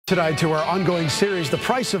Tonight to our ongoing series, The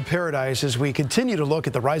Price of Paradise, as we continue to look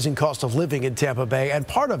at the rising cost of living in Tampa Bay, and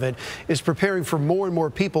part of it is preparing for more and more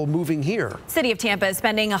people moving here. City of Tampa is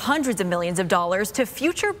spending hundreds of millions of dollars to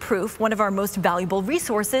future-proof one of our most valuable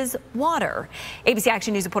resources, water. ABC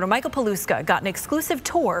Action News reporter Michael Paluska got an exclusive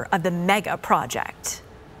tour of the mega project.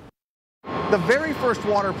 The very first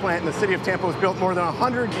water plant in the city of Tampa was built more than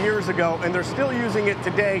 100 years ago, and they're still using it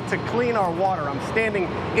today to clean our water. I'm standing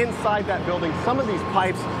inside that building. Some of these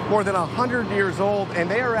pipes more than 100 years old,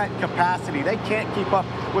 and they are at capacity. They can't keep up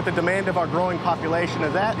with the demand of our growing population,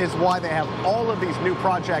 and that is why they have all of these new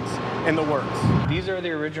projects in the works. These are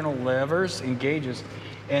the original levers and gauges,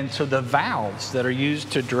 and so the valves that are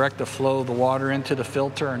used to direct the flow of the water into the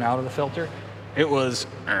filter and out of the filter, it was,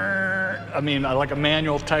 like a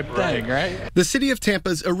manual type thing, right? The City of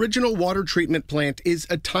Tampa's original water treatment plant is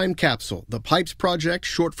a time capsule. The PIPES project,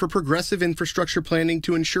 short for Progressive Infrastructure Planning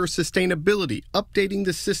to ensure sustainability, updating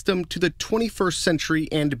the system to the 21st century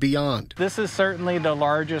and beyond. This is certainly the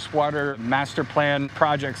largest water master plan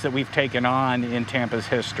projects that we've taken on in Tampa's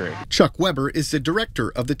history. Chuck Weber is the director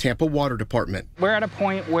of the Tampa Water Department. We're at a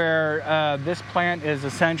point where this plant is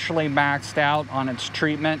essentially maxed out on its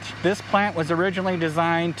treatment. This plant was originally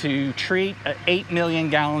designed to treat 8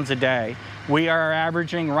 million gallons a day. We are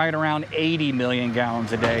averaging right around 80 million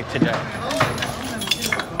gallons a day today.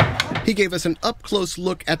 He gave us an up-close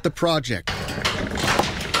look at the project.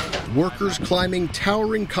 Workers climbing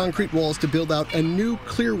towering concrete walls to build out a new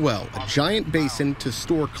clear well, a giant basin to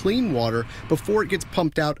store clean water before it gets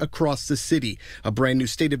pumped out across the city. A brand new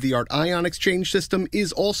state-of-the-art ion exchange system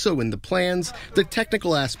is also in the plans. The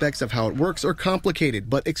technical aspects of how it works are complicated,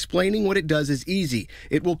 but explaining what it does is easy.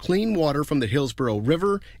 It will clean water from the Hillsborough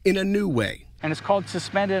River in a new way. And it's called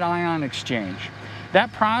suspended ion exchange.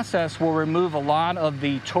 That process will remove a lot of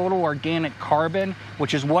the total organic carbon,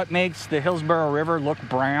 which is what makes the Hillsborough River look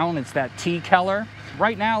brown. It's that tea color.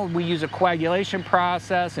 Right now, we use a coagulation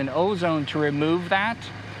process and ozone to remove that,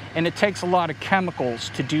 and it takes a lot of chemicals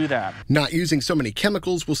to do that. Not using so many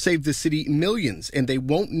chemicals will save the city millions, and they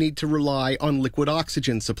won't need to rely on liquid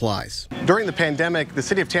oxygen supplies. During the pandemic, the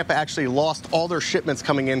city of Tampa actually lost all their shipments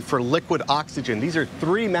coming in for liquid oxygen. These are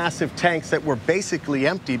 3 massive tanks that were basically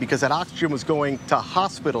empty because that oxygen was going to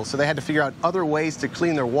hospitals, so they had to figure out other ways to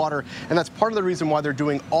clean their water, and that's part of the reason why they're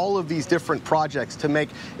doing all of these different projects to make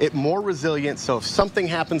it more resilient, so if something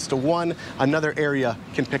happens to one, another area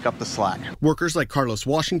can pick up the slack. Workers like Carlos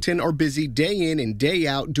Washington are busy day in and day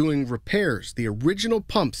out doing repairs. The original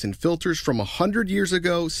pumps and filters from 100 years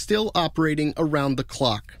ago still operating around the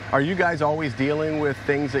clock. Are you guys always dealing with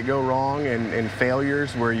things that go wrong and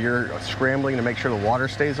failures where you're scrambling to make sure the water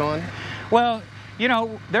stays on? Well,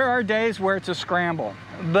 there are days where it's a scramble,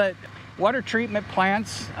 but water treatment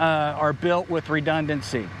plants are built with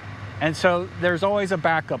redundancy, and so there's always a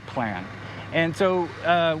backup plan. And so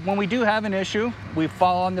when we do have an issue, we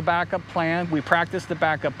fall on the backup plan, we practice the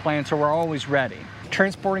backup plan, so we're always ready.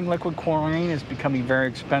 Transporting liquid chlorine is becoming very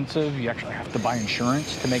expensive. You actually have to buy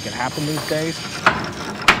insurance to make it happen these days.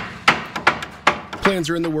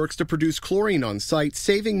 Plans are in the works to produce chlorine on site,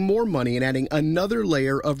 saving more money and adding another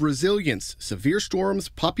layer of resilience. Severe storms,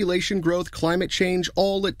 population growth, climate change,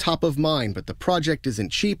 all at top of mind. But the project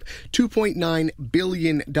isn't cheap, $2.9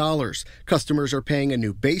 billion. Customers are paying a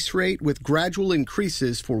new base rate with gradual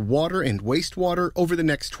increases for water and wastewater over the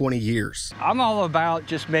next 20 years. I'm all about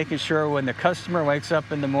just making sure when the customer wakes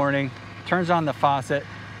up in the morning, turns on the faucet,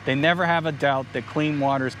 they never have a doubt that clean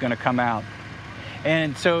water is going to come out.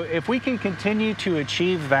 And so if we can continue to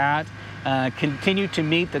achieve that, continue to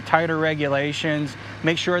meet the tighter regulations,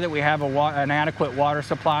 make sure that we have an adequate water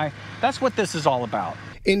supply, that's what this is all about.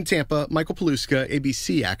 In Tampa, Michael Paluska,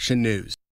 ABC Action News.